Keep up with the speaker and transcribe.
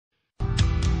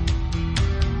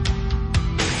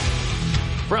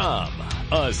From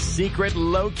a secret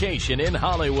location in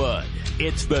Hollywood,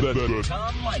 it's the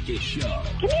Tom Leykis Show.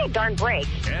 Give me a darn break.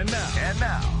 And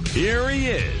now, here he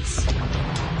is,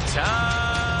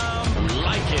 Tom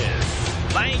Leykis.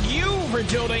 Thank you for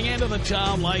tuning into the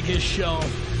Tom Leykis Show.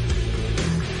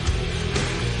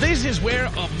 This is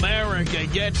where America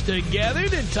gets together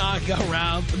to talk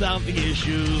around about the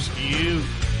issues you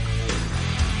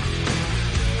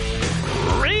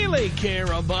really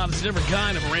care about. It's a different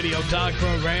kind of radio talk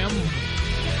program.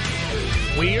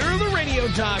 We're the radio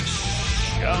talk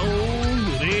show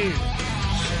that is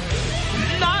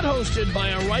not hosted by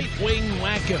a right-wing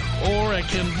wacko or a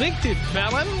convicted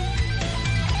felon.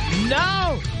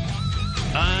 No,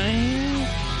 I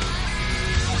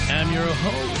am your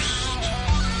host.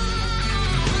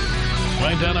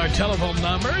 Write down our telephone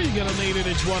number. You're going to need it.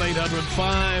 It's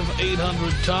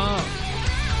 1-800-5800-TOM.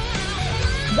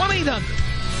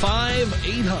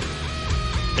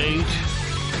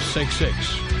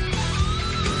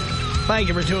 1-800-5800-866. Thank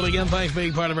you for tuning in. Thanks for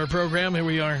being part of our program. Here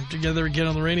we are together again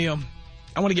on the radio.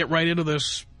 I want to get right into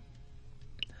this.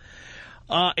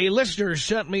 A listener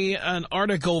sent me an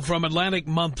article from Atlantic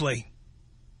Monthly.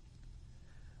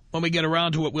 When we get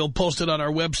around to it, we'll post it on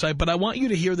our website. But I want you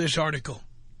to hear this article.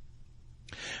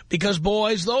 Because,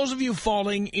 boys, those of you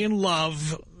falling in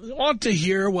love ought to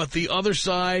hear what the other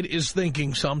side is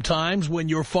thinking sometimes when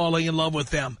you're falling in love with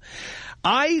them.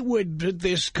 I would put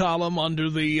this column under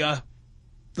the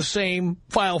same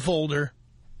file folder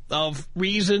of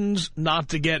reasons not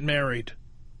to get married.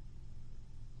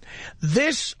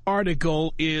 This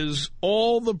article is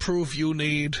all the proof you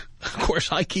need. Of course,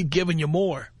 I keep giving you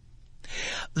more.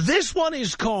 This one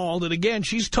is called, and again,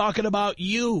 she's talking about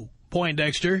you,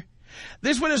 Poindexter.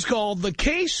 This one is called The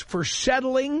Case for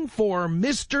Settling for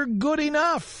Mr. Good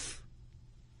Enough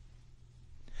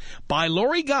by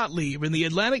Lori Gottlieb in the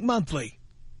Atlantic Monthly.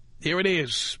 Here it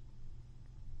is.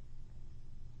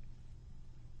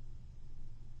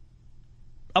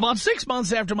 About 6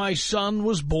 months after my son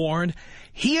was born,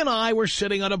 he and I were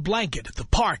sitting on a blanket at the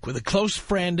park with a close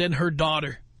friend and her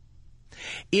daughter.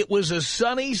 It was a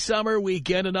sunny summer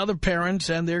weekend, and other parents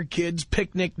and their kids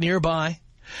picnicked nearby.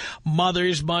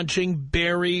 Mothers munching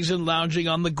berries and lounging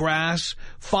on the grass.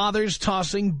 Fathers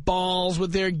tossing balls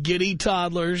with their giddy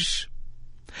toddlers.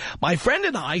 My friend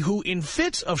and I, who in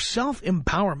fits of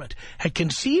self-empowerment had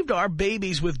conceived our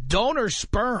babies with donor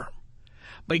sperm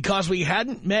because we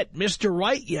hadn't met Mr.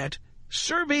 Right yet,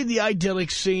 surveyed the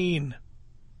idyllic scene.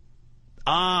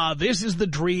 Ah, this is the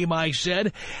dream, I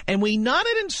said, and we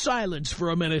nodded in silence for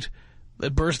a minute,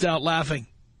 then burst out laughing.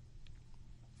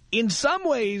 In some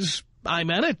ways, I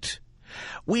meant it.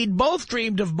 We'd both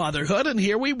dreamed of motherhood, and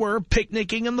here we were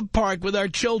picnicking in the park with our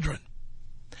children.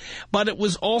 But it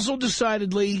was also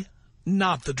decidedly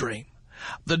not the dream.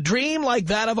 The dream, like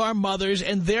that of our mothers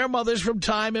and their mothers from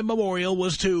time immemorial,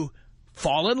 was to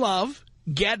fall in love,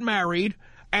 get married,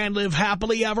 and live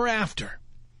happily ever after.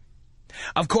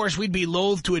 Of course, we'd be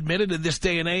loath to admit it in this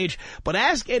day and age, but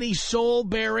ask any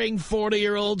soul-bearing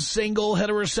 40-year-old single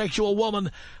heterosexual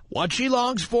woman what she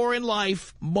longs for in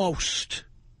life most.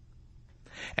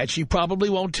 And she probably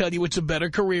won't tell you it's a better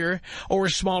career or a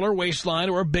smaller waistline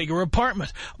or a bigger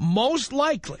apartment. Most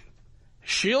likely,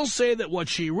 she'll say that what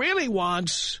she really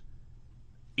wants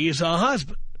is a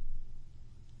husband.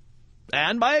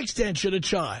 And by extension, a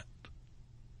child.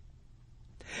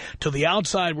 To the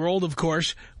outside world, of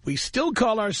course, we still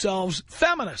call ourselves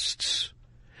feminists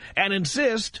and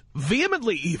insist,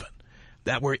 vehemently even,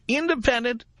 that we're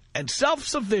independent and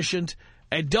self-sufficient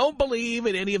and don't believe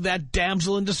in any of that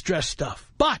damsel in distress stuff.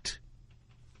 But,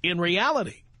 in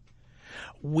reality,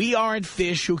 we aren't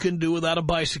fish who can do without a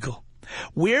bicycle.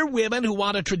 We're women who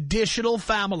want a traditional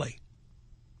family.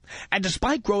 And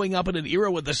despite growing up in an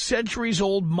era when the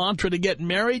centuries-old mantra to get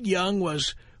married young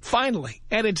was finally,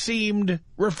 and it seemed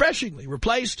refreshingly,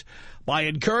 replaced by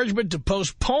encouragement to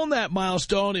postpone that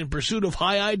milestone in pursuit of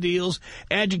high ideals,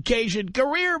 education,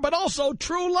 career, but also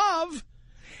true love,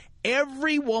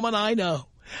 every woman I know,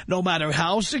 no matter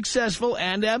how successful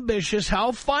and ambitious,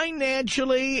 how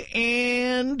financially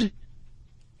and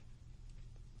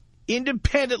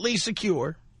independently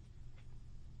secure,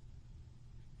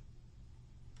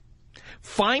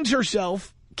 finds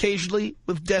herself occasionally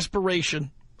with desperation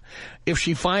if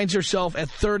she finds herself at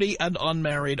 30 and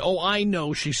unmarried. Oh, I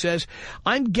know, she says.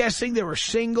 I'm guessing there are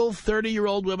single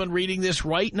 30-year-old women reading this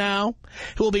right now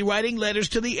who will be writing letters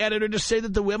to the editor to say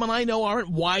that the women I know aren't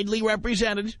widely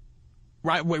representative,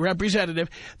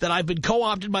 that I've been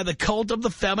co-opted by the cult of the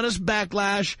feminist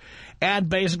backlash, and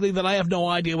basically that I have no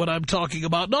idea what I'm talking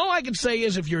about. And all I can say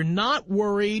is if you're not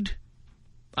worried,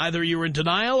 either you're in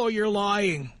denial or you're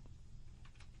lying.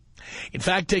 In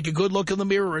fact, take a good look in the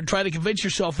mirror and try to convince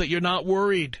yourself that you're not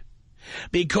worried.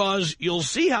 Because you'll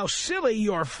see how silly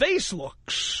your face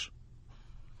looks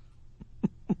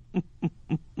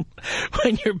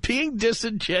when you're being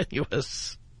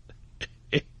disingenuous.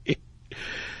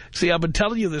 See, I've been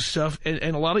telling you this stuff,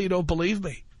 and a lot of you don't believe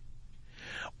me.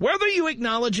 Whether you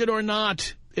acknowledge it or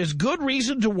not, there's good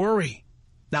reason to worry.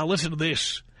 Now, listen to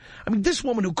this. I mean, this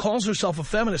woman who calls herself a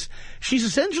feminist, she's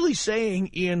essentially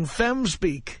saying in femme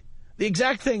speak the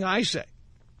exact thing I say.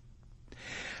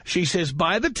 She says,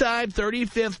 by the time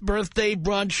 35th birthday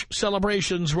brunch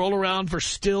celebrations roll around for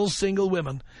still single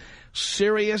women,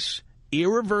 serious,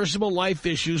 irreversible life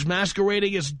issues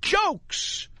masquerading as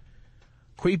jokes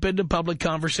creep into public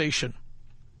conversation.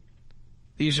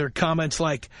 These are comments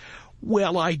like,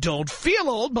 well, I don't feel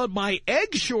old, but my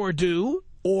eggs sure do.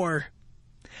 Or,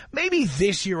 maybe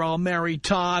this year I'll marry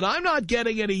Todd. I'm not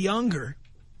getting any younger.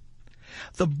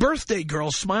 The birthday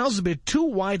girl smiles a bit too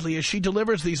widely as she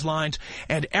delivers these lines,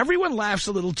 and everyone laughs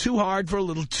a little too hard for a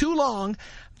little too long,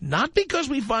 not because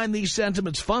we find these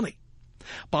sentiments funny,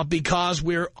 but because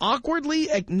we're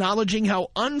awkwardly acknowledging how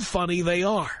unfunny they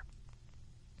are.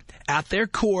 At their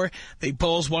core, they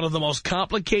pose one of the most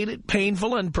complicated,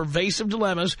 painful, and pervasive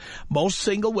dilemmas most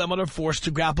single women are forced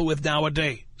to grapple with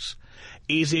nowadays.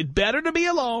 Is it better to be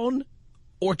alone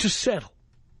or to settle?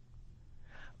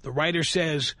 The writer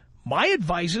says, my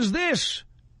advice is this.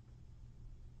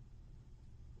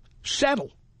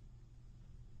 Settle.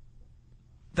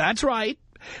 That's right.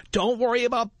 Don't worry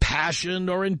about passion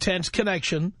or intense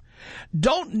connection.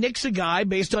 Don't nix a guy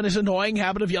based on his annoying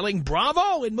habit of yelling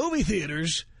bravo in movie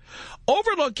theaters.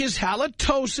 Overlook his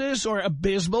halitosis or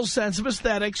abysmal sense of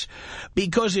aesthetics,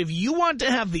 because if you want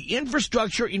to have the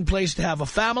infrastructure in place to have a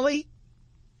family,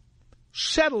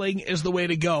 settling is the way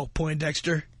to go,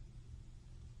 Poindexter.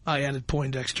 I added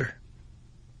Poindexter.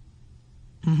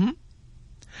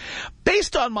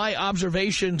 Based on my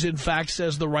observations, in fact,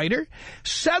 says the writer,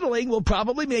 settling will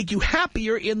probably make you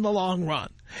happier in the long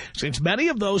run, since many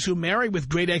of those who marry with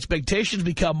great expectations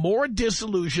become more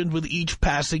disillusioned with each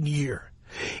passing year.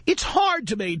 It's hard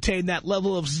to maintain that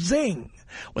level of zing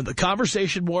when the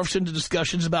conversation morphs into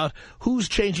discussions about who's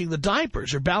changing the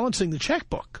diapers or balancing the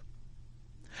checkbook.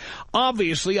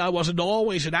 Obviously, I wasn't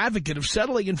always an advocate of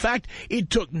settling. In fact, it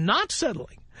took not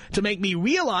settling to make me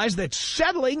realize that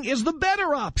settling is the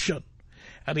better option.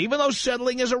 And even though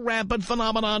settling is a rampant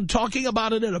phenomenon, talking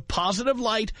about it in a positive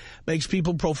light makes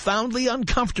people profoundly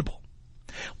uncomfortable.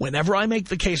 Whenever I make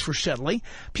the case for settling,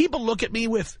 people look at me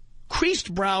with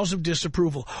creased brows of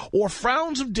disapproval or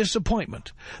frowns of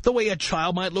disappointment, the way a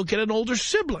child might look at an older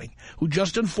sibling who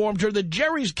just informed her that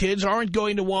Jerry's kids aren't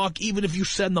going to walk even if you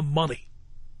send them money.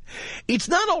 It's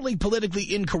not only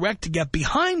politically incorrect to get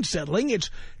behind settling, it's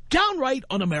downright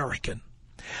un-American.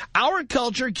 Our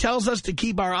culture tells us to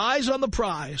keep our eyes on the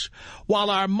prize, while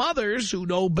our mothers, who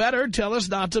know better, tell us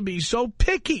not to be so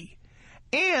picky.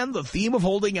 And the theme of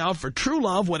holding out for true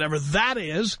love, whatever that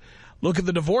is, look at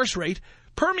the divorce rate,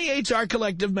 permeates our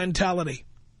collective mentality.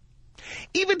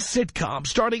 Even sitcoms,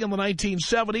 starting in the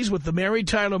 1970s with the Mary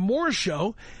Tyler Moore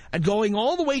Show and going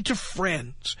all the way to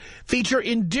Friends, feature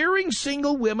endearing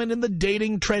single women in the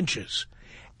dating trenches.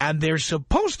 And there's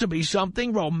supposed to be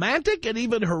something romantic and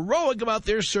even heroic about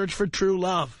their search for true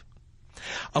love.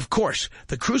 Of course,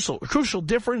 the crucial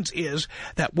difference is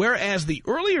that whereas the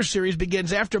earlier series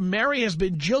begins after Mary has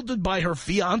been jilted by her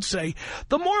fiancé,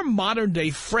 the more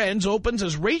modern-day Friends opens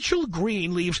as Rachel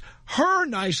Green leaves her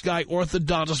nice guy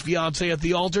orthodontist fiancé at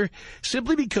the altar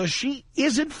simply because she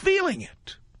isn't feeling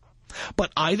it.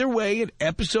 But either way, in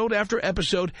episode after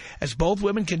episode, as both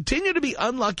women continue to be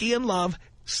unlucky in love,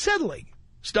 settling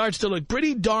starts to look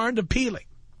pretty darned appealing.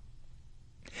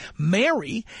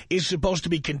 Mary is supposed to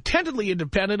be contentedly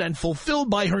independent and fulfilled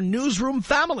by her newsroom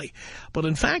family, but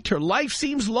in fact her life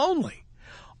seems lonely.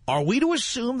 Are we to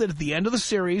assume that at the end of the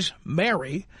series,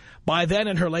 Mary, by then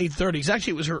in her late 30s,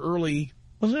 actually it was her early,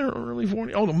 was it her early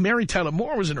 40s? Oh, no, Mary Tyler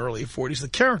Moore was in her early 40s. The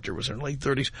character was in her late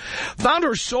 30s. Found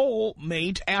her soul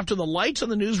mate after the lights in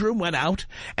the newsroom went out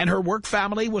and her work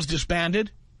family was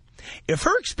disbanded? If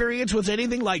her experience was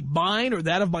anything like mine or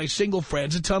that of my single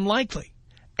friends, it's unlikely.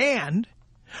 And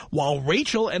while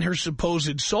Rachel and her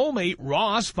supposed soulmate,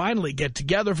 Ross, finally get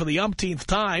together for the umpteenth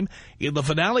time in the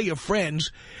finale of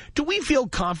Friends, do we feel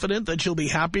confident that she'll be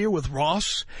happier with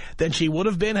Ross than she would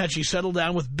have been had she settled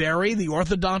down with Barry, the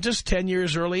orthodontist, 10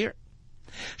 years earlier?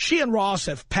 She and Ross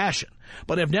have passion,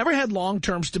 but have never had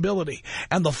long-term stability,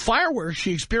 and the fireworks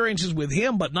she experiences with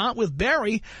him but not with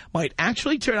Barry might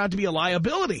actually turn out to be a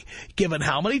liability, given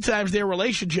how many times their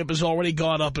relationship has already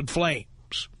gone up in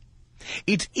flames.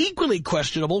 It's equally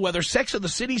questionable whether Sex and the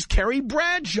City's Carrie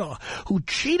Bradshaw, who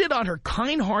cheated on her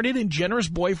kind-hearted and generous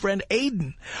boyfriend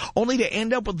Aiden, only to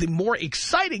end up with the more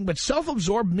exciting but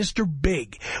self-absorbed Mr.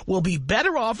 Big, will be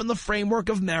better off in the framework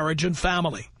of marriage and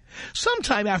family.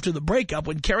 Sometime after the breakup,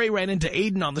 when Carrie ran into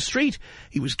Aiden on the street,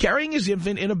 he was carrying his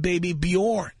infant in a baby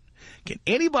Bjorn. Can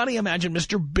anybody imagine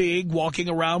Mr. Big walking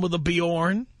around with a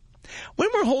Bjorn? When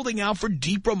we're holding out for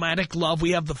deep romantic love,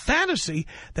 we have the fantasy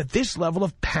that this level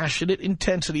of passionate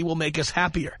intensity will make us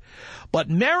happier. But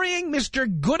marrying Mr.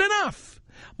 Good Enough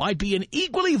might be an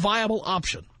equally viable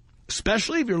option,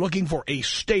 especially if you're looking for a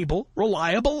stable,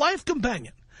 reliable life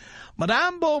companion.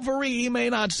 Madame Bovary may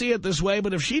not see it this way,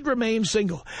 but if she'd remained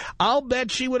single, I'll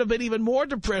bet she would have been even more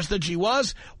depressed than she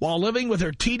was while living with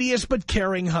her tedious but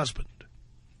caring husband.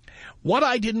 What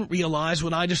I didn't realize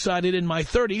when I decided in my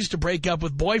 30s to break up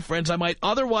with boyfriends I might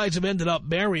otherwise have ended up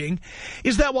marrying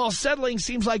is that while settling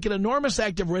seems like an enormous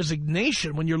act of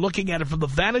resignation when you're looking at it from the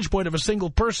vantage point of a single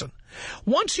person,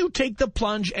 once you take the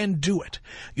plunge and do it,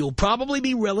 you'll probably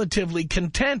be relatively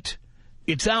content.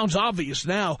 It sounds obvious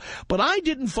now, but I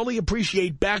didn't fully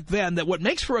appreciate back then that what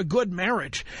makes for a good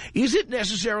marriage isn't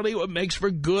necessarily what makes for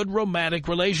a good romantic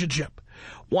relationship.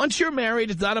 Once you're married,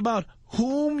 it's not about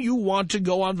whom you want to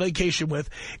go on vacation with.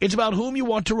 It's about whom you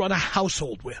want to run a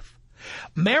household with.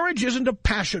 Marriage isn't a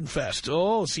passion fest.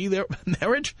 Oh, see there,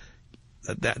 marriage?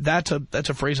 That's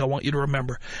a phrase I want you to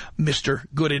remember, Mr.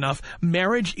 Good Enough.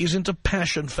 Marriage isn't a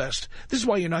passion fest. This is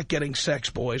why you're not getting sex,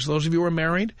 boys, those of you who are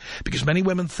married, because many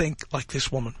women think like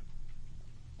this woman.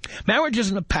 Marriage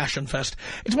isn't a passion fest.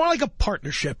 It's more like a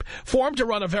partnership formed to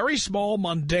run a very small,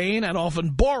 mundane, and often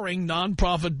boring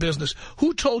non-profit business.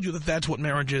 Who told you that that's what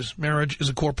marriage is? Marriage is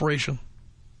a corporation.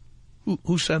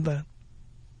 Who said that?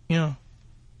 Yeah.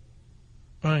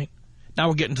 Right. Now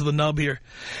we're getting to the nub here.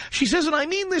 She says, and I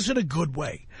mean this in a good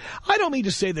way. I don't mean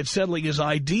to say that settling is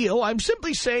ideal. I'm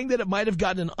simply saying that it might have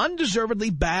gotten an undeservedly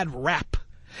bad rap.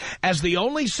 As the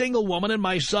only single woman in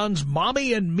my son's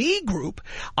Mommy and Me group,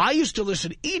 I used to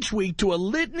listen each week to a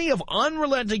litany of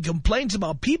unrelenting complaints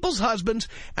about people's husbands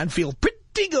and feel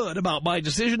pretty good about my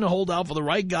decision to hold out for the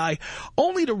right guy,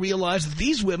 only to realize that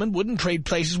these women wouldn't trade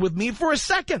places with me for a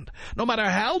second, no matter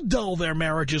how dull their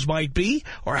marriages might be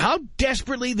or how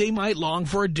desperately they might long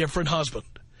for a different husband.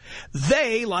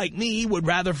 They, like me, would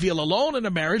rather feel alone in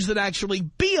a marriage than actually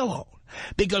be alone,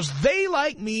 because they,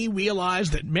 like me,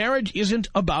 realize that marriage isn't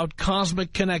about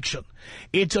cosmic connection.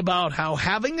 It's about how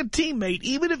having a teammate,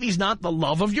 even if he's not the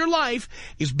love of your life,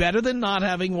 is better than not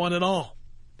having one at all.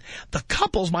 The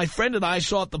couples my friend and I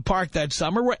saw at the park that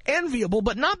summer were enviable,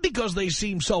 but not because they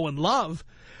seemed so in love.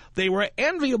 They were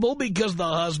enviable because the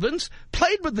husbands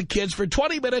played with the kids for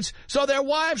 20 minutes so their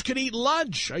wives could eat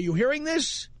lunch. Are you hearing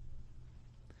this?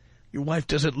 Your wife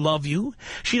doesn't love you.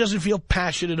 She doesn't feel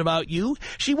passionate about you.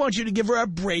 She wants you to give her a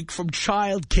break from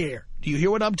child care. Do you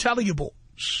hear what I'm telling you,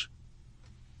 boys?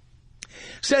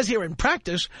 Says here, in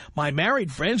practice, my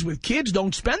married friends with kids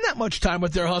don't spend that much time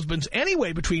with their husbands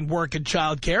anyway between work and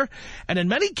child care, and in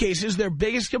many cases, their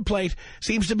biggest complaint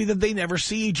seems to be that they never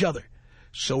see each other.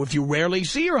 So if you rarely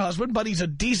see your husband, but he's a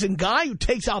decent guy who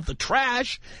takes out the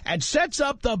trash and sets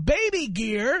up the baby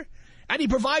gear, and he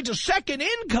provides a second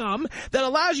income that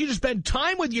allows you to spend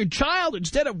time with your child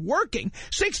instead of working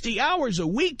 60 hours a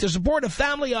week to support a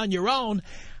family on your own,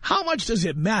 how much does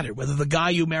it matter whether the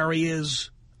guy you marry is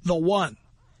the one?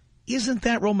 Isn't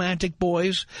that romantic,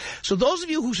 boys? So those of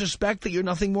you who suspect that you're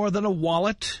nothing more than a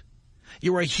wallet,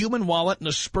 you're a human wallet and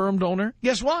a sperm donor,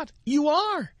 guess what? You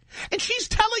are. And she's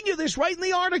telling you this right in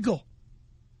the article.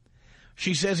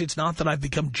 She says it's not that I've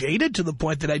become jaded to the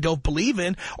point that I don't believe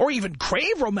in or even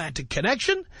crave romantic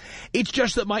connection. It's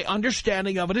just that my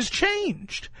understanding of it has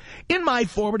changed. In my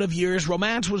formative years,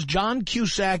 romance was John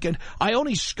Cusack and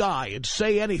Ione Skye and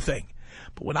Say Anything.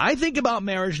 But when I think about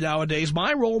marriage nowadays,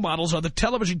 my role models are the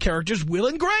television characters Will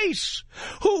and Grace,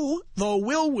 who, though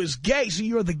Will was gay, see,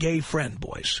 you're the gay friend,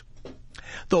 boys.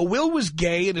 Though Will was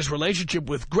gay and his relationship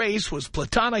with Grace was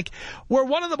platonic, were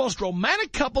one of the most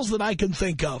romantic couples that I can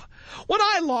think of. What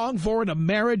I long for in a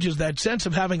marriage is that sense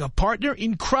of having a partner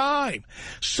in crime,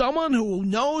 someone who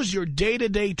knows your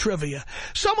day-to-day trivia,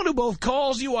 someone who both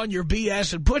calls you on your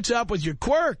BS and puts up with your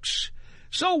quirks.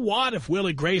 So what if Will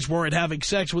and Grace weren't having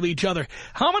sex with each other?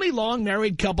 How many long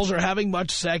married couples are having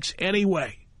much sex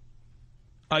anyway?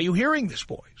 Are you hearing this,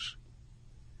 boys?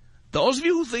 Those of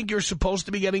you who think you're supposed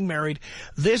to be getting married,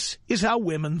 this is how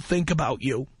women think about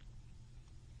you.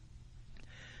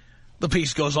 The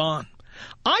piece goes on.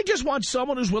 I just want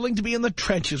someone who's willing to be in the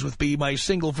trenches with me, my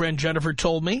single friend Jennifer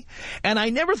told me, and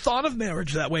I never thought of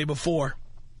marriage that way before.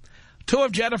 Two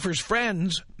of Jennifer's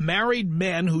friends married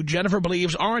men who Jennifer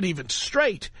believes aren't even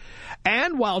straight.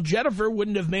 And while Jennifer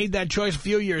wouldn't have made that choice a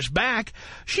few years back,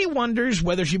 she wonders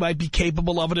whether she might be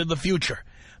capable of it in the future.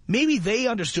 Maybe they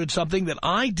understood something that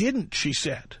I didn't, she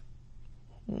said.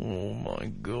 Oh, my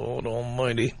God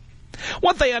almighty.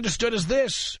 What they understood is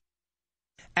this.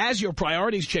 As your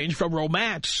priorities change from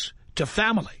romance to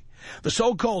family, the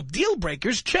so-called deal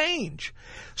breakers change.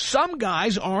 Some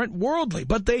guys aren't worldly,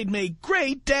 but they'd make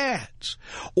great dads.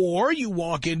 Or you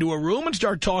walk into a room and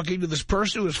start talking to this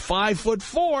person who is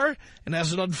 5'4" and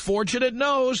has an unfortunate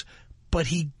nose, but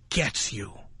he gets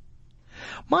you.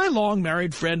 My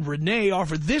long-married friend Renee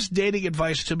offered this dating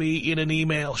advice to me in an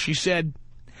email. She said,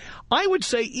 I would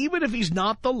say even if he's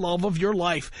not the love of your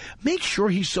life, make sure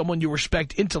he's someone you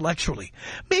respect intellectually,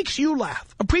 makes you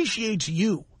laugh, appreciates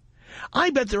you. I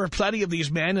bet there are plenty of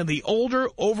these men in the older,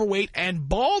 overweight, and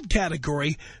bald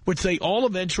category, which they all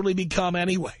eventually become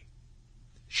anyway.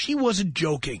 She wasn't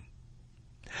joking.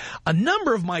 A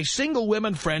number of my single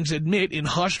women friends admit in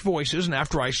hushed voices, and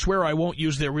after I swear I won't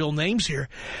use their real names here,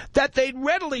 that they'd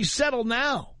readily settle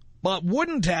now, but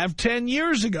wouldn't have 10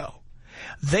 years ago.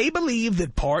 They believe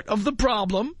that part of the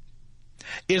problem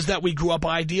is that we grew up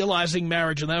idealizing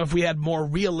marriage, and that if we had more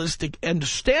realistic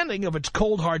understanding of its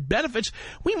cold, hard benefits,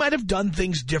 we might have done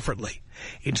things differently.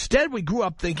 Instead, we grew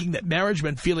up thinking that marriage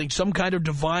meant feeling some kind of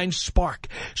divine spark,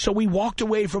 so we walked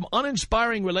away from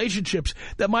uninspiring relationships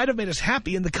that might have made us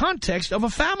happy in the context of a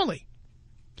family.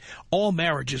 All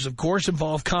marriages, of course,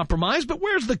 involve compromise, but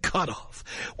where's the cutoff?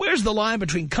 Where's the line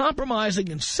between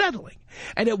compromising and settling?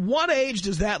 And at what age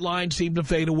does that line seem to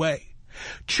fade away?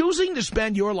 Choosing to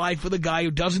spend your life with a guy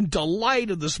who doesn't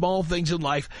delight in the small things in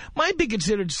life might be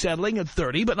considered settling at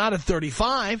 30, but not at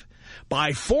 35.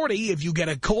 By 40, if you get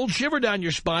a cold shiver down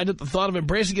your spine at the thought of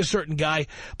embracing a certain guy,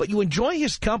 but you enjoy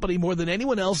his company more than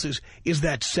anyone else's, is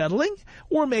that settling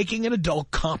or making an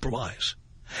adult compromise?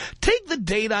 Take the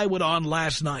date I went on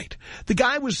last night. The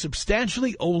guy was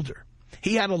substantially older.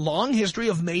 He had a long history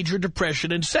of major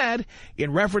depression and said,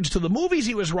 in reference to the movies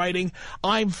he was writing,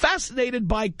 I'm fascinated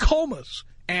by comas,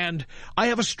 and I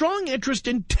have a strong interest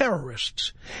in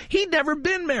terrorists. He'd never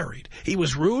been married. He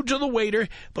was rude to the waiter,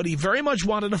 but he very much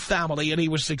wanted a family, and he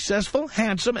was successful,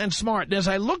 handsome, and smart. And as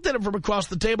I looked at him from across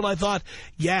the table, I thought,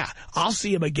 yeah, I'll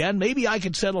see him again. Maybe I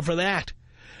could settle for that.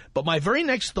 But my very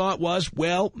next thought was,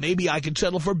 well, maybe I could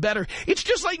settle for better. It's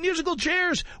just like musical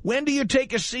chairs. When do you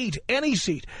take a seat? Any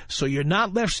seat. So you're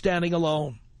not left standing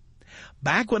alone.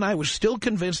 Back when I was still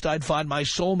convinced I'd find my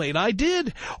soulmate, I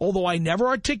did, although I never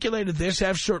articulated this,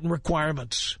 have certain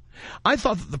requirements. I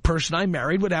thought that the person I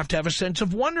married would have to have a sense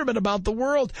of wonderment about the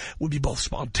world, would be both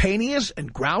spontaneous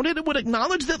and grounded, and would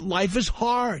acknowledge that life is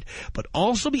hard, but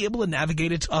also be able to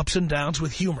navigate its ups and downs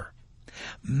with humor.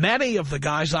 Many of the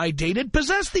guys I dated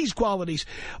possessed these qualities,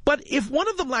 but if one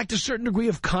of them lacked a certain degree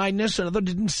of kindness, another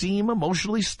didn't seem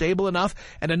emotionally stable enough,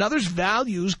 and another's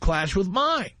values clashed with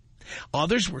mine.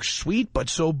 Others were sweet but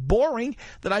so boring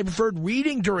that I preferred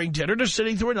reading during dinner to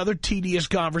sitting through another tedious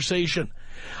conversation.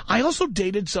 I also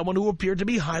dated someone who appeared to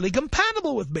be highly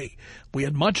compatible with me. We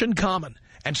had much in common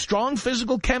and strong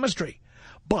physical chemistry.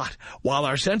 But while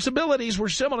our sensibilities were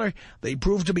similar, they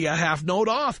proved to be a half note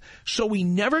off, so we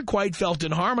never quite felt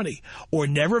in harmony or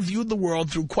never viewed the world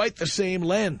through quite the same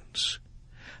lens.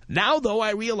 Now, though,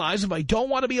 I realize if I don't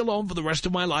want to be alone for the rest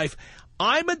of my life,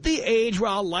 I'm at the age where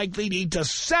I'll likely need to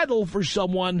settle for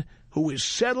someone who is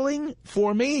settling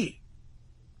for me.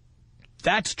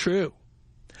 That's true.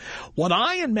 What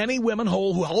I and many women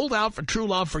who hold out for true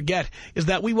love forget is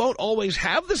that we won't always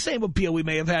have the same appeal we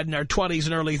may have had in our 20s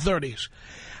and early 30s.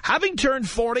 Having turned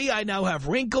 40, I now have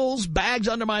wrinkles, bags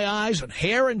under my eyes, and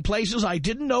hair in places I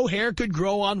didn't know hair could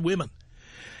grow on women.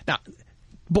 Now,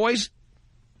 boys,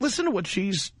 listen to what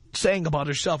she's saying about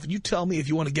herself, and you tell me if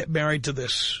you want to get married to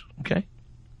this, okay?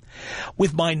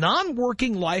 With my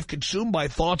non-working life consumed by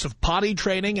thoughts of potty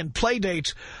training and play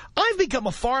dates, I've become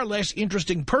a far less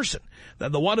interesting person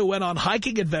than the one who went on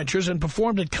hiking adventures and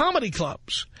performed at comedy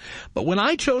clubs. But when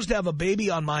I chose to have a baby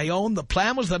on my own, the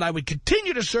plan was that I would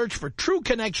continue to search for true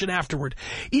connection afterward.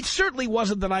 It certainly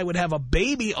wasn't that I would have a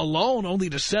baby alone only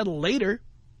to settle later.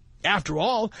 After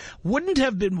all, wouldn't it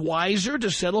have been wiser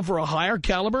to settle for a higher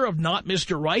caliber of not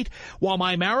Mr. Right while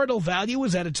my marital value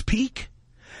is at its peak?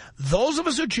 Those of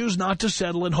us who choose not to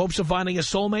settle in hopes of finding a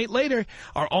soulmate later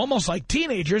are almost like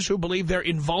teenagers who believe they're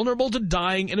invulnerable to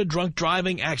dying in a drunk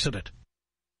driving accident.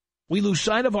 We lose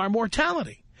sight of our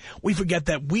mortality. We forget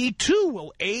that we, too,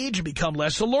 will age and become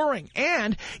less alluring.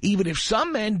 And even if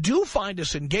some men do find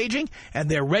us engaging and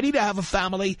they're ready to have a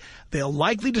family, they'll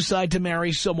likely decide to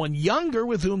marry someone younger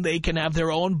with whom they can have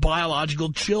their own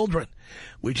biological children.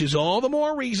 which is all the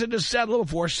more reason to settle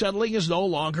before settling is no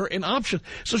longer an option.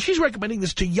 So she's recommending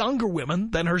this to younger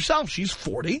women than herself. She's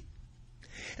 40,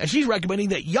 and she's recommending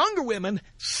that younger women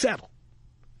settle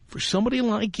for somebody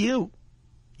like you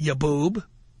boob.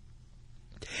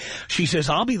 She says,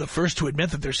 I'll be the first to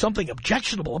admit that there's something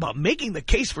objectionable about making the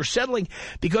case for settling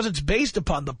because it's based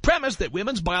upon the premise that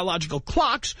women's biological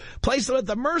clocks place them at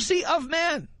the mercy of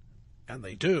men. And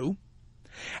they do.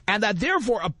 And that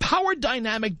therefore a power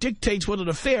dynamic dictates what an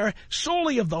affair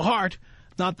solely of the heart,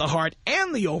 not the heart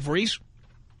and the ovaries,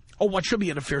 or what should be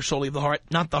an affair solely of the heart,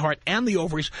 not the heart and the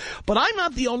ovaries. But I'm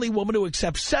not the only woman who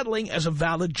accepts settling as a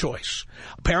valid choice.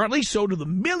 Apparently, so do the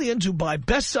millions who buy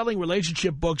best-selling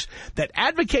relationship books that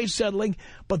advocate settling,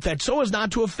 but that so as not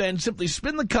to offend simply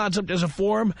spin the concept as a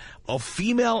form of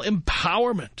female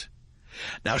empowerment.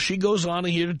 Now, she goes on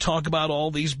here to talk about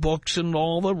all these books and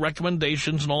all the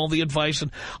recommendations and all the advice, and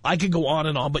I could go on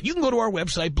and on, but you can go to our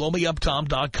website,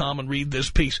 blowmeuptom.com, and read this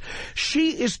piece.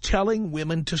 She is telling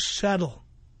women to settle.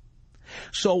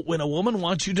 So when a woman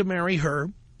wants you to marry her,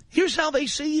 here's how they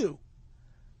see you.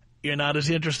 You're not as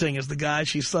interesting as the guy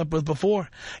she slept with before.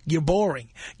 You're boring.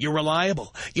 You're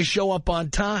reliable. You show up on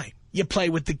time. You play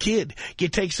with the kid. You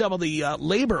take some of the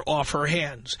labor off her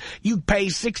hands. You pay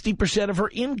 60% of her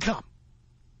income.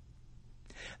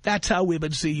 That's how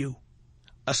women see you.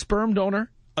 A sperm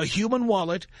donor, a human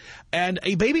wallet, and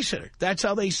a babysitter. That's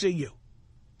how they see you.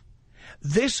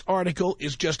 This article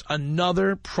is just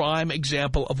another prime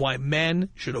example of why men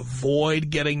should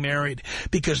avoid getting married,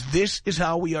 because this is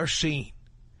how we are seen.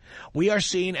 We are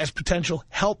seen as potential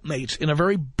helpmates in a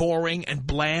very boring and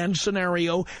bland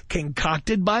scenario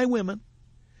concocted by women.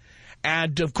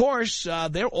 And, of course,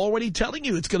 they're already telling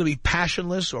you it's going to be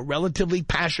passionless or relatively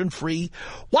passion-free.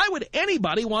 Why would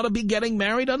anybody want to be getting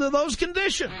married under those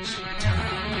conditions?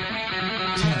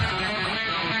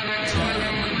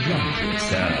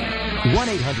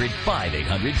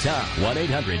 1-800-5800-TOM.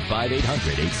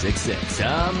 1-800-5800-866.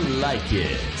 Tom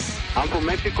Leykis. I'm from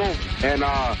Mexico, and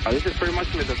this is pretty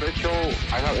much the best show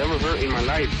I have ever heard in my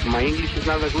life. My English is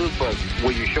not that good, but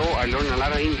with your show, I learned a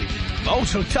lot of English. Oh,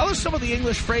 so tell us some of the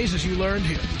English phrases you learned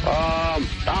here.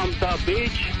 Thumbs up,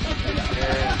 bitch.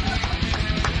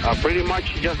 Pretty much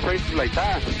just phrases like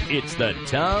that. It's the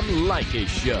Tom Leykis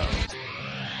Show.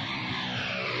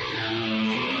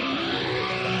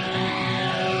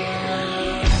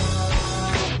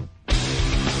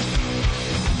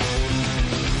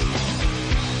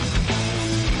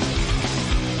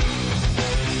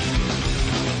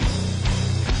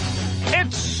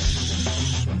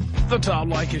 The Tom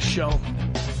Leykis Show.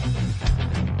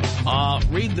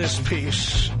 Read this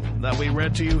piece that we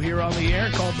read to you here on the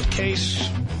air called The Case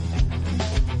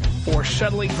for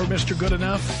Settling for Mr. Good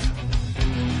Enough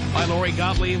by Lori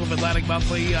Gottlieb of Atlantic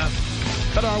Monthly.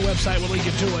 Go to our website. We'll link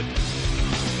you to it.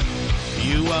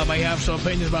 You may have some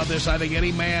opinions about this. I think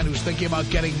any man who's thinking about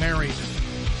getting married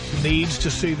needs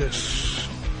to see this.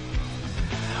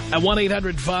 At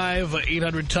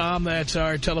 1-800-5800-TOM, that's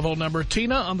our telephone number.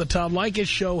 Tina on the Tom Leykis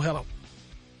Show. Hello.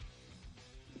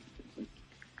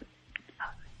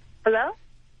 Hello?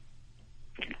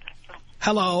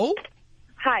 Hello?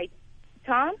 Hi.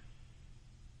 Tom?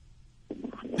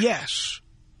 Yes.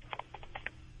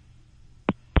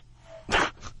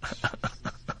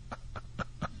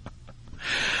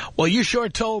 Well, you sure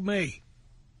told me.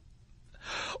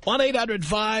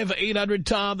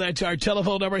 1-800-5800-TOM, that's our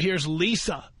telephone number. Here's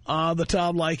Lisa on the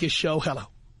Tom Leykis Show. Hello.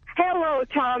 Hello,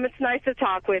 Tom. It's nice to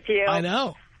talk with you. I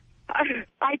know.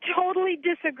 I totally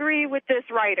disagree with this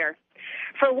writer.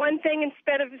 For one thing,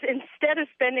 instead of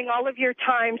spending all of your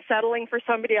time settling for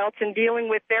somebody else and dealing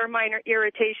with their minor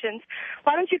irritations,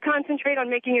 why don't you concentrate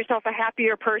on making yourself a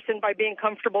happier person by being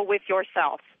comfortable with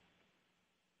yourself?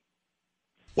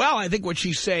 Well, I think what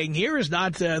she's saying here is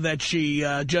not that she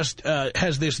just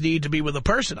has this need to be with a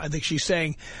person. I think she's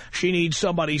saying she needs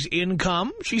somebody's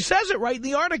income. She says it right in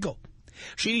the article.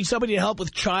 She needs somebody to help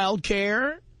with child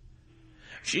care.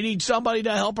 She needs somebody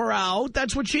to help her out.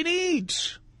 That's what she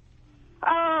needs.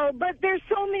 Oh, but there's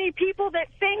so many people that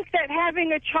think that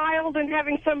having a child and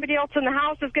having somebody else in the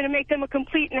house is going to make them a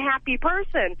complete and happy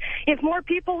person. If more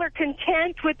people are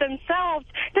content with themselves,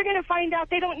 they're going to find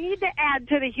out they don't need to add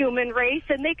to the human race,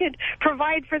 and they could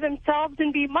provide for themselves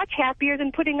and be much happier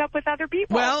than putting up with other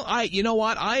people. Well, you know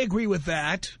what? I agree with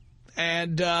that.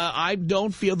 And I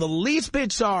don't feel the least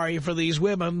bit sorry for these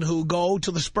women who go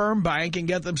to the sperm bank and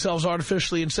get themselves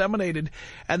artificially inseminated,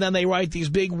 and then they write these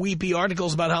big weepy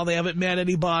articles about how they haven't met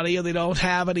anybody or they don't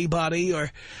have anybody,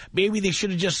 or maybe they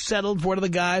should have just settled for one of the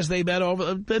guys they met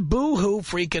over. Boo-hoo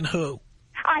freaking who.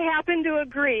 I happen to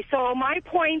agree. So my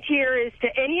point here is to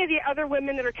any of the other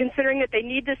women that are considering that they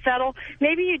need to settle,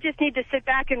 maybe you just need to sit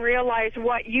back and realize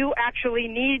what you actually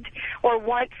need or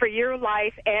want for your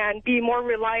life and be more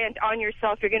reliant on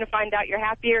yourself. You're going to find out you're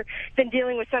happier than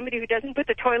dealing with somebody who doesn't put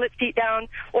the toilet seat down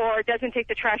or doesn't take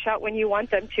the trash out when you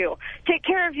want them to. Take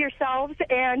care of yourselves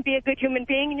and be a good human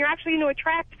being, and you're actually going to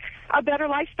attract a better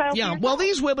lifestyle. Yeah, well,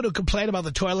 these women who complain about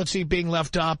the toilet seat being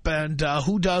left up and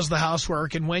who does the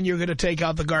housework and when you're going to take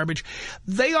out the garbage,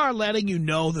 they are letting you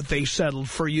know that they settled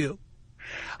for you.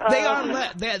 They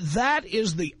are that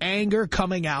is the anger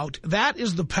coming out. That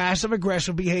is the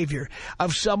passive-aggressive behavior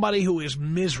of somebody who is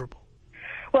miserable.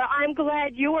 Well, I'm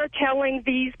glad you are telling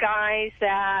these guys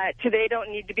that they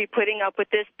don't need to be putting up with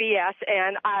this BS.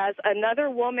 And as another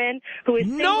woman who is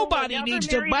nobody needs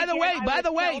to. By the way,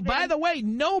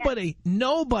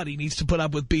 nobody needs to put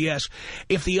up with BS.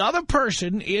 If the other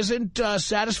person isn't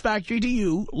satisfactory to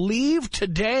you, leave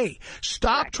today.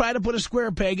 Stop trying to put a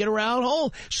square peg in a round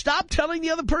hole. Stop telling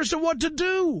the other person what to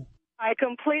do. I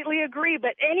completely agree,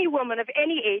 but any woman of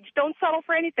any age, don't settle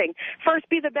for anything. First,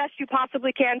 be the best you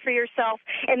possibly can for yourself,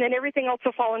 and then everything else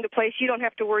will fall into place. You don't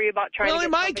have to worry about trying to get in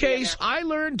my case, I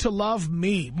learned to love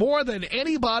me more than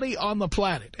anybody on the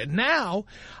planet. And now,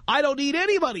 I don't need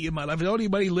anybody in my life. I don't need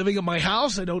anybody living in my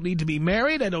house. I don't need to be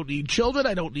married. I don't need children.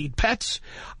 I don't need pets.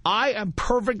 I am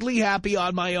perfectly happy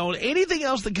on my own. Anything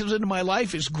else that comes into my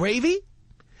life is gravy.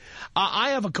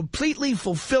 I have a completely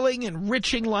fulfilling,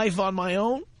 enriching life on my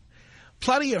own.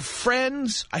 Plenty of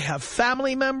friends. I have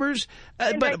family members.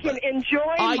 And I can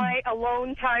enjoy my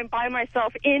alone time by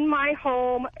myself in my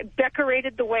home,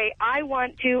 decorated the way I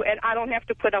want to, and I don't have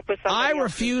to put up with somebody I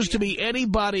refuse to be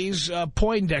anybody's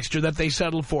Poindexter that they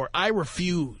settle for. I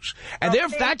refuse. And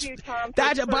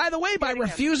by the way, by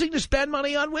refusing to spend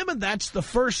money on women, that's the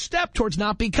first step towards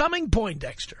not becoming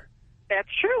Poindexter. That's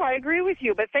true. I agree with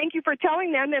you. But thank you for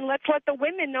telling them, and let's let the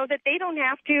women know that they don't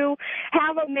have to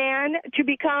have a man to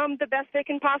become the best they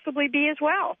can possibly be as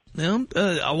well. Well,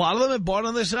 a lot of them have bought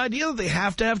on this idea that they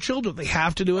have to have children. They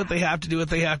have to do it. They have to do it.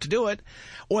 They have to do it.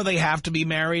 Or they have to be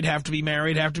married, have to be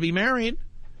married, have to be married.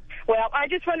 Well, I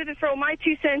just wanted to throw my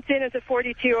 2 cents in as a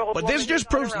 42-year-old But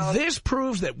this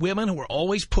proves that women who are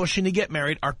always pushing to get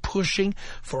married are pushing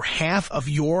for half of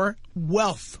your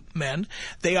wealth, men.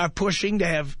 They are pushing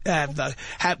to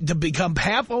to become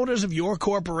half owners of your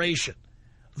corporation.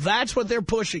 That's what they're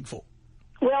pushing for.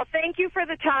 Well, thank you for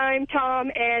the time,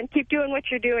 Tom, and keep doing what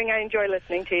you're doing. I enjoy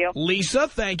listening to you. Lisa,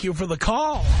 thank you for the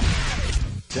call.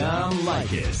 Tom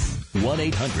Leykis.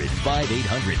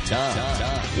 1-800-5800-TOM.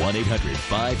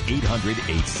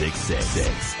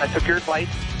 1-800-5800-866. I took your advice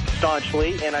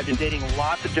staunchly, and I've been dating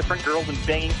lots of different girls and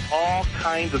banging all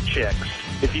kinds of chicks.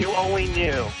 If you only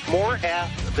knew, more ass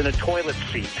than a toilet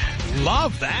seat.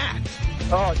 Love that.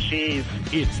 Oh, jeez.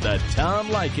 It's the Tom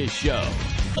Leykis Show.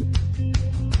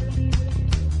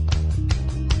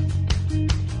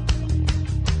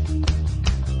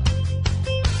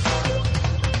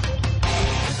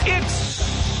 It's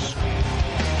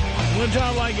the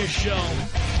Tom Leykis Show.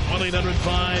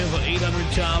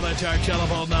 1-800-5800-TOM. That's our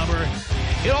telephone number.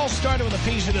 It all started with a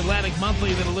piece in Atlantic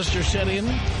Monthly that a listener sent in.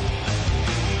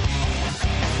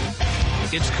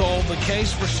 It's called The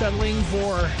Case for Settling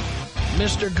for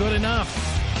Mr. Good Enough.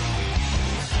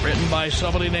 Written by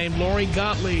somebody named Lori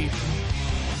Gottlieb.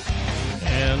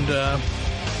 And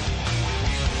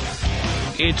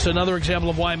it's another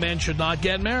example of why men should not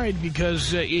get married,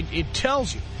 because it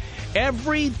tells you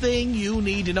everything you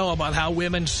need to know about how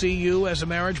women see you as a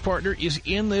marriage partner is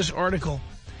in this article.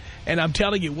 And I'm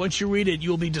telling you, once you read it,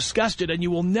 you'll be disgusted and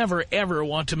you will never, ever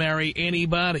want to marry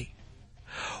anybody.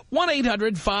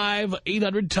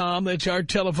 1-800-5800-TOM. That's our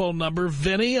telephone number.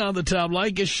 Vinny on the Tom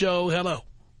Leykis Show. Hello.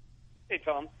 Hey,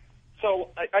 Tom.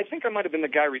 So I think I might have been the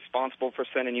guy responsible for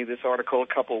sending you this article a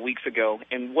couple of weeks ago.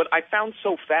 And what I found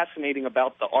so fascinating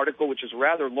about the article, which is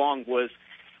rather long, was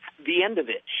the end of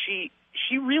it. She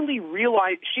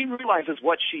realizes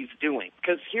what she's doing.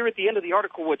 Because here at the end of the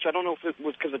article, which I don't know if it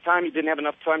was because of time, you didn't have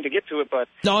enough time to get to it, but...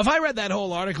 No, if I read that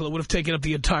whole article, it would have taken up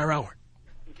the entire hour.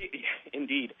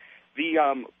 Indeed.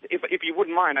 If you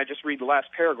wouldn't mind, I just read the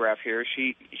last paragraph here.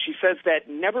 She says that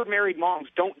never married moms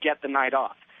don't get the night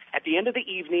off. At the end of the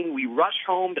evening, we rush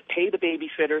home to pay the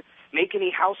babysitter, make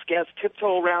any house guests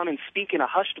tiptoe around and speak in a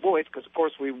hushed voice, because, of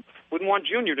course, we wouldn't want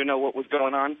Junior to know what was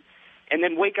going on, and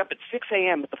then wake up at 6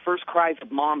 a.m. with the first cries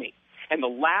of Mommy. And the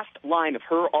last line of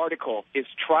her article is,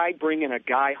 try bringing a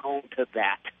guy home to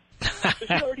that. She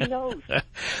already knows. And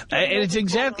it's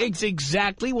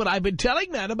exactly what I've been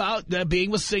telling men about being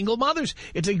with single mothers.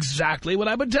 It's exactly what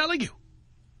I've been telling you.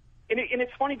 And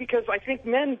it's funny because I think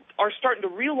men are starting to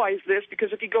realize this,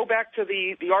 because if you go back to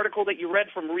the article that you read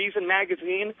from Reason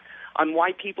magazine on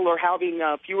why people are having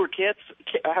fewer kids,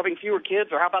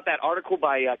 or how about that article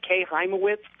by Kay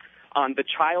Heimowitz on the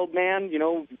child man,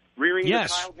 rearing the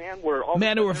child man, where all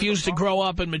men who refuse to grow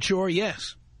up and mature,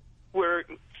 yes. We're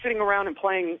sitting around and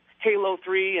playing Halo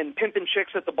 3 and pimping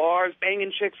chicks at the bars,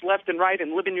 banging chicks left and right,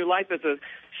 and living your life as a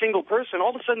single person.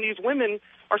 All of a sudden, these women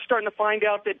are starting to find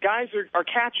out that guys are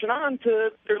catching on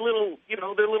to their little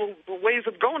ways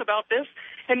of going about this.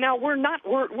 And now we're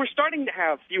starting to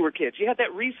have fewer kids. You had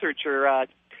that researcher,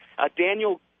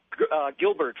 Daniel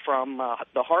Gilbert from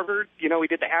the Harvard. He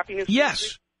did the happiness.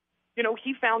 Yes. Research.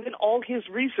 He found in all his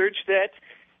research that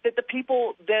the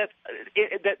people where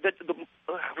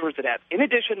is it at? In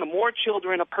addition, the more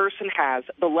children a person has,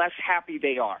 the less happy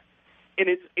they are. And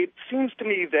it seems to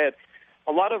me that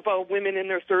a lot of women in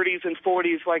their 30s and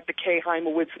 40s, like the Kay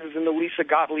Heimewitzes and the Lisa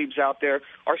Gottliebs out there,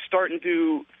 are starting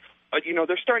to,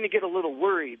 they're starting to get a little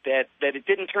worried that it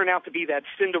didn't turn out to be that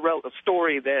Cinderella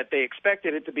story that they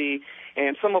expected it to be.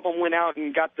 And some of them went out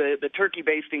and got the turkey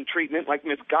basting treatment, like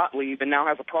Miss Gottlieb, and now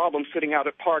has a problem sitting out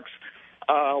at parks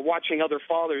watching other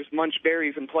fathers munch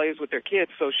berries and plays with their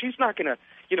kids. So she's not going to,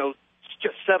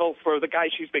 just settle for the guy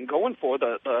she's been going for,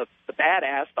 the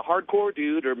badass, the hardcore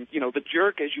dude, or, the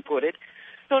jerk, as you put it.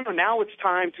 No, now it's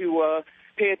time to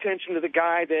pay attention to the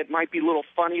guy that might be a little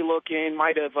funny looking,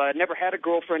 might have never had a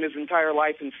girlfriend his entire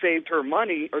life and saved her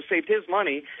money, or saved his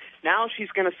money. Now she's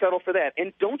going to settle for that.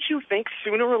 And don't you think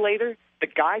sooner or later the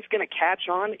guy's going to catch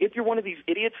on? If you're one of these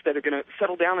idiots that are going to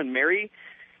settle down and marry,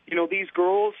 these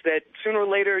girls, that sooner or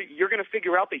later you're going to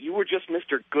figure out that you were just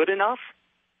Mr. Good Enough,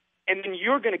 and then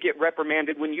you're going to get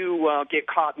reprimanded when you get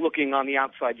caught looking on the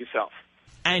outside yourself.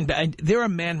 And there are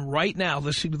men right now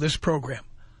listening to this program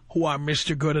who are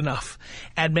Mr. Good Enough,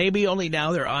 and maybe only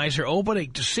now their eyes are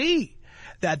opening to see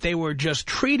that they were just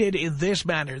treated in this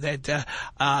manner, that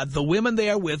the women they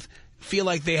are with feel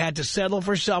like they had to settle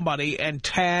for somebody, and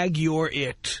tag you're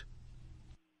it.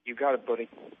 You got it, buddy.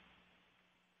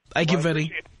 Thank you,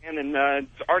 Vinny. And then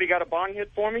Artie got a bong hit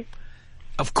for me?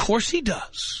 Of course he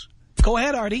does. Go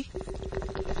ahead, Artie.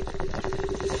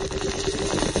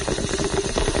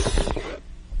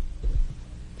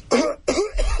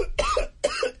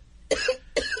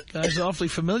 Guy's awfully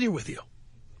familiar with you,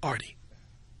 Artie.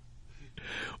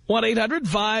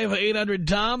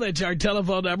 1-800-5800-TOM. That's our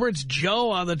telephone number. It's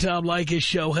Joe on the Tom Leykis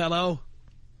Show. Hello.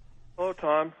 Hello,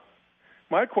 Tom.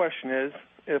 My question is,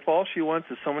 if all she wants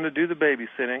is someone to do the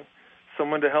babysitting,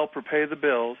 someone to help her pay the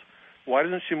bills, why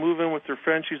doesn't she move in with her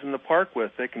friend she's in the park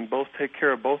with? They can both take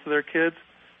care of both of their kids.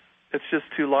 It's just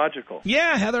too logical.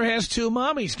 Yeah, Heather has two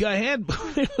mommies. Go ahead.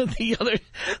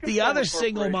 the other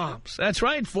single moms. That's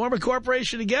right. Form a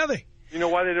corporation together. You know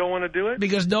why they don't want to do it?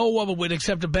 Because no woman would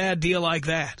accept a bad deal like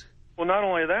that. Well, not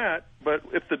only that, but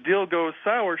if the deal goes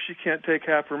sour, she can't take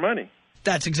half her money.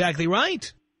 That's exactly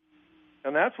right.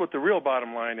 And that's what the real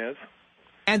bottom line is.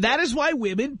 And that is why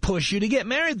women push you to get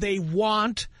married. They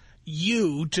want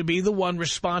you to be the one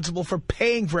responsible for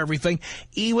paying for everything,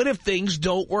 even if things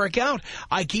don't work out.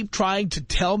 I keep trying to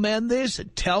tell men this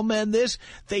and tell men this.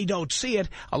 They don't see it.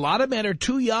 A lot of men are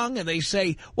too young, and they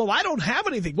say, well, I don't have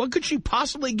anything. What could she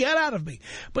possibly get out of me?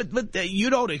 But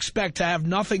you don't expect to have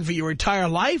nothing for your entire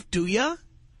life, do you?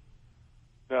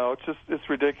 No, it's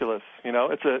ridiculous.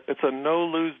 It's a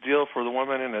no-lose deal for the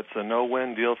woman, and it's a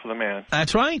no-win deal for the man.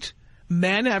 That's right.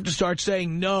 Men have to start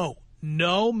saying no.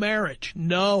 No marriage.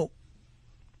 No.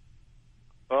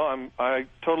 Well, I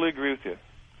totally agree with you.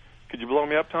 Could you blow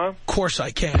me up, Tom? Of course I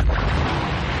can.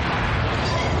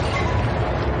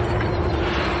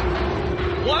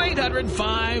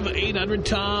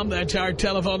 1-800-5800-TOM. That's our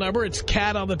telephone number. It's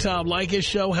Kat on the Tom Leykis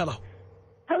Show. Hello.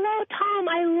 Hello, Tom.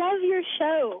 I love your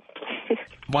show.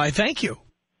 Why, thank you.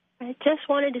 I just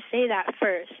wanted to say that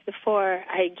first before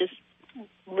I just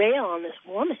rail on this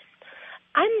woman.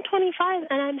 I'm 25,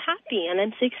 and I'm happy, and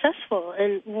I'm successful.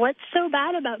 And what's so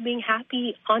bad about being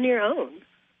happy on your own?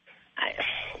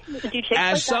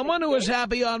 As someone who is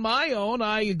happy on my own,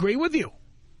 I agree with you.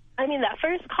 I mean, that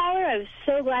first caller, I was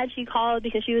so glad she called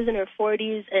because she was in her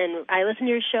 40s, and I listen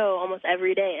to your show almost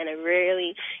every day, and I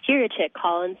rarely hear a chick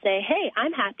call and say, hey,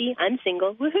 I'm happy, I'm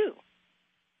single, woohoo.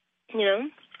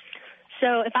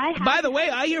 So if I By the way,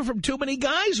 I hear from too many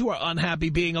guys who are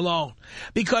unhappy being alone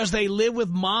because they live with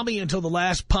mommy until the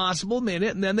last possible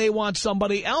minute, and then they want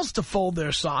somebody else to fold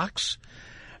their socks.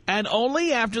 And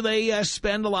only after they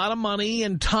spend a lot of money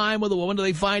and time with a woman do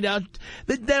they find out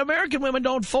that the American women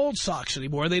don't fold socks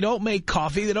anymore. They don't make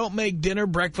coffee. They don't make dinner,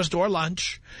 breakfast, or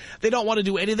lunch. They don't want to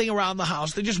do anything around the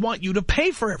house. They just want you to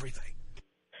pay for everything.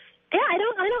 Yeah, I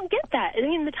don't get that. I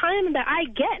mean, the time that I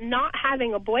get not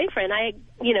having a boyfriend, I,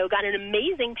 got an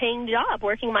amazing paying job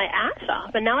working my ass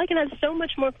off, and now I can have so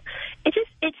much more.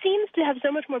 It seems to have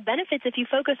so much more benefits if you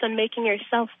focus on making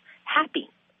yourself happy.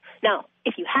 Now,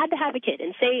 if you had to have a kid,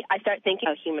 and say I start thinking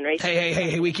about human race.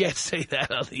 Hey, we can't say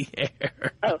that on the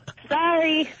air. Oh,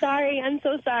 sorry, I'm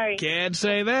so sorry. Can't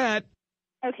say that.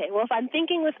 Okay, well, if I'm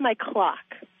thinking with my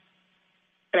clock,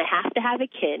 and I have to have a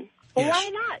kid, well, yes. why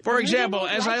not? For example,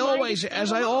 as I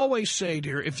always say,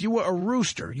 dear, if you were a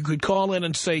rooster, you could call in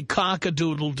and say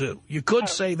cock-a-doodle-doo. You could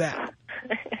say that.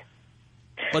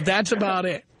 But that's about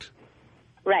it.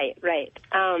 Right.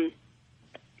 Can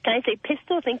I say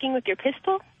pistol, thinking with your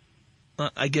pistol?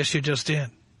 I guess you're just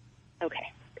in.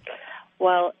 Okay.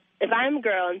 Well, if I'm a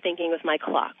girl and thinking with my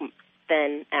clock,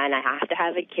 and I have to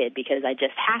have a kid because I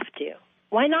just have to,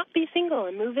 why not be single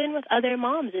and move in with other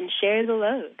moms and share the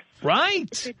load?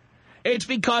 Right. It's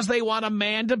because they want a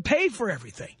man to pay for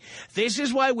everything. This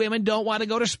is why women don't want to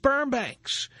go to sperm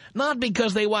banks. Not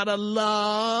because they want to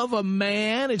love a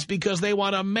man. It's because they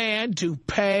want a man to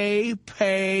pay.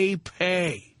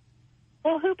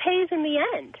 Well, who pays in the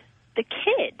end? The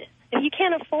kid. If you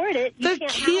can't afford it, you can't have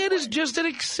one. The kid is just an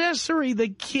accessory. The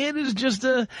kid is just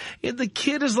the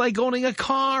kid is like owning a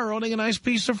car, owning a nice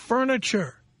piece of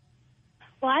furniture.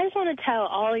 Well, I just want to tell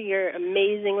all your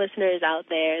amazing listeners out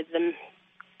there,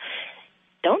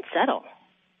 don't settle.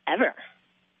 Ever.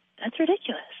 That's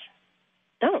ridiculous.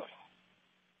 Don't.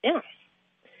 Yeah.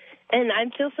 And I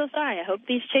feel so sorry. I hope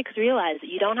these chicks realize that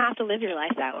you don't have to live your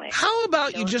life that way. How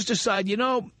about you just decide,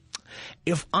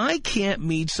 if I can't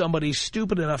meet somebody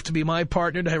stupid enough to be my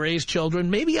partner to raise children,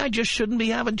 maybe I just shouldn't be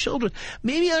having children.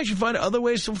 Maybe I should find other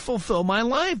ways to fulfill my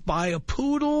life. Buy a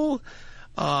poodle,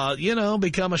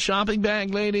 become a shopping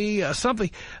bag lady, something.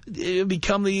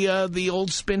 Become the old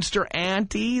spinster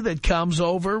auntie that comes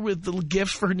over with little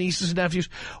gifts for her nieces and nephews.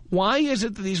 Why is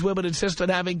it that these women insist on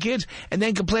having kids and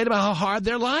then complain about how hard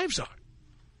their lives are?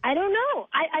 I don't know.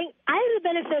 I have the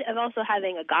benefit of also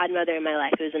having a godmother in my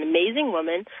life who's an amazing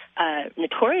woman,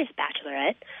 notorious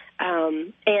bachelorette,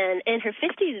 and in her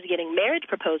 50s is getting marriage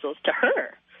proposals to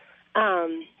her,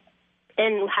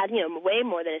 and had, way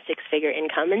more than a six-figure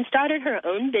income, and started her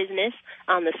own business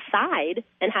on the side,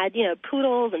 and had,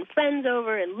 poodles and friends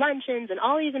over and luncheons and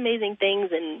all these amazing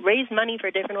things, and raised money for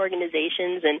different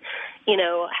organizations, and,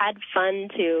 had fun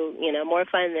to, more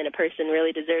fun than a person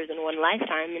really deserves in one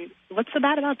lifetime. And what's so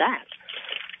bad about that?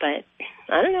 But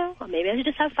I don't know. Maybe I should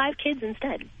just have 5 kids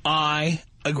instead. I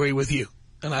agree with you,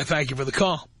 and I thank you for the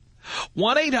call.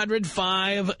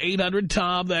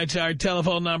 1-800-5800-TOM. That's our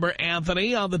telephone number.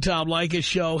 Anthony on the Tom Leykis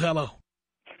Show. Hello.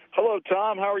 Hello,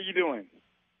 Tom. How are you doing?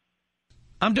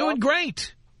 I'm doing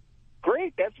great.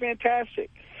 Great. That's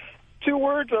fantastic. 2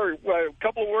 words or a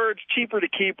couple of words, cheaper to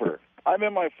keep her. I'm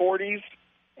in my 40s,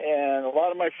 and a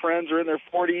lot of my friends are in their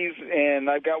 40s, and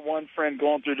I've got one friend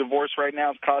going through divorce right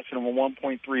now. It's costing him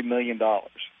 $1.3 million.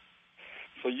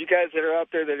 So you guys that are out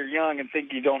there that are young and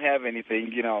think you don't have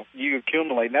anything, you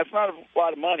accumulate. And that's not a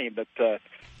lot of money, but...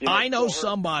 I know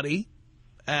somebody,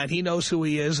 and he knows who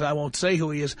he is. I won't say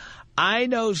who he is. I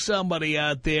know somebody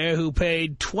out there who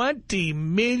paid $20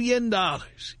 million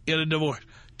in a divorce.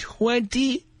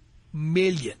 $20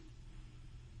 million.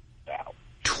 Wow.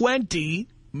 $20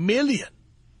 million.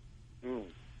 Mm.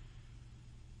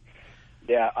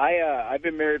 Yeah, I've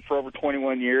been married for over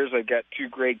 21 years. I've got 2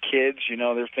 great kids.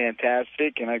 They're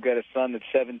fantastic, and I've got a son that's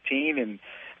 17, and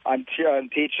I'm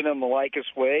teaching them the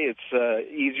Leykis way. It's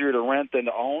easier to rent than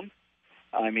to own.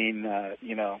 I mean,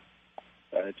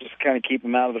 just kind of keep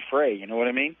them out of the fray. You know what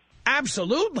I mean?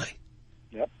 Absolutely.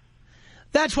 Yep.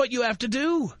 That's what you have to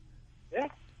do. Yeah.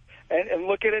 And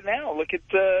look at it now. Look at,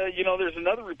 there's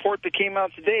another report that came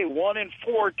out today. 1 in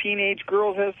 4 teenage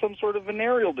girls has some sort of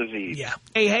venereal disease. Yeah.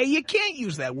 Hey, you can't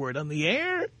use that word on the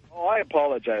air. Oh, I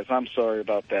apologize. I'm sorry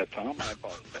about that, Tom. I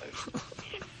apologize.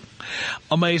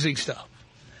 Amazing stuff.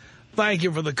 Thank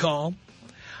you for the call.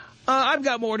 I've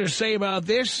got more to say about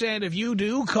this, and if you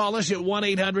do, call us at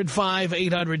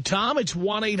 1-800-5800-TOM. It's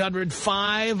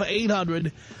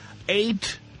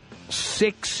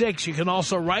 1-800-5800-866. You can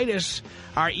also write us.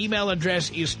 Our email address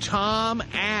is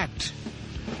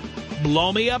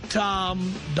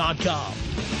tom@blowmeuptom.com.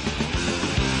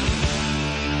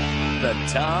 The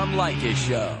Tom Leykis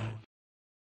Show.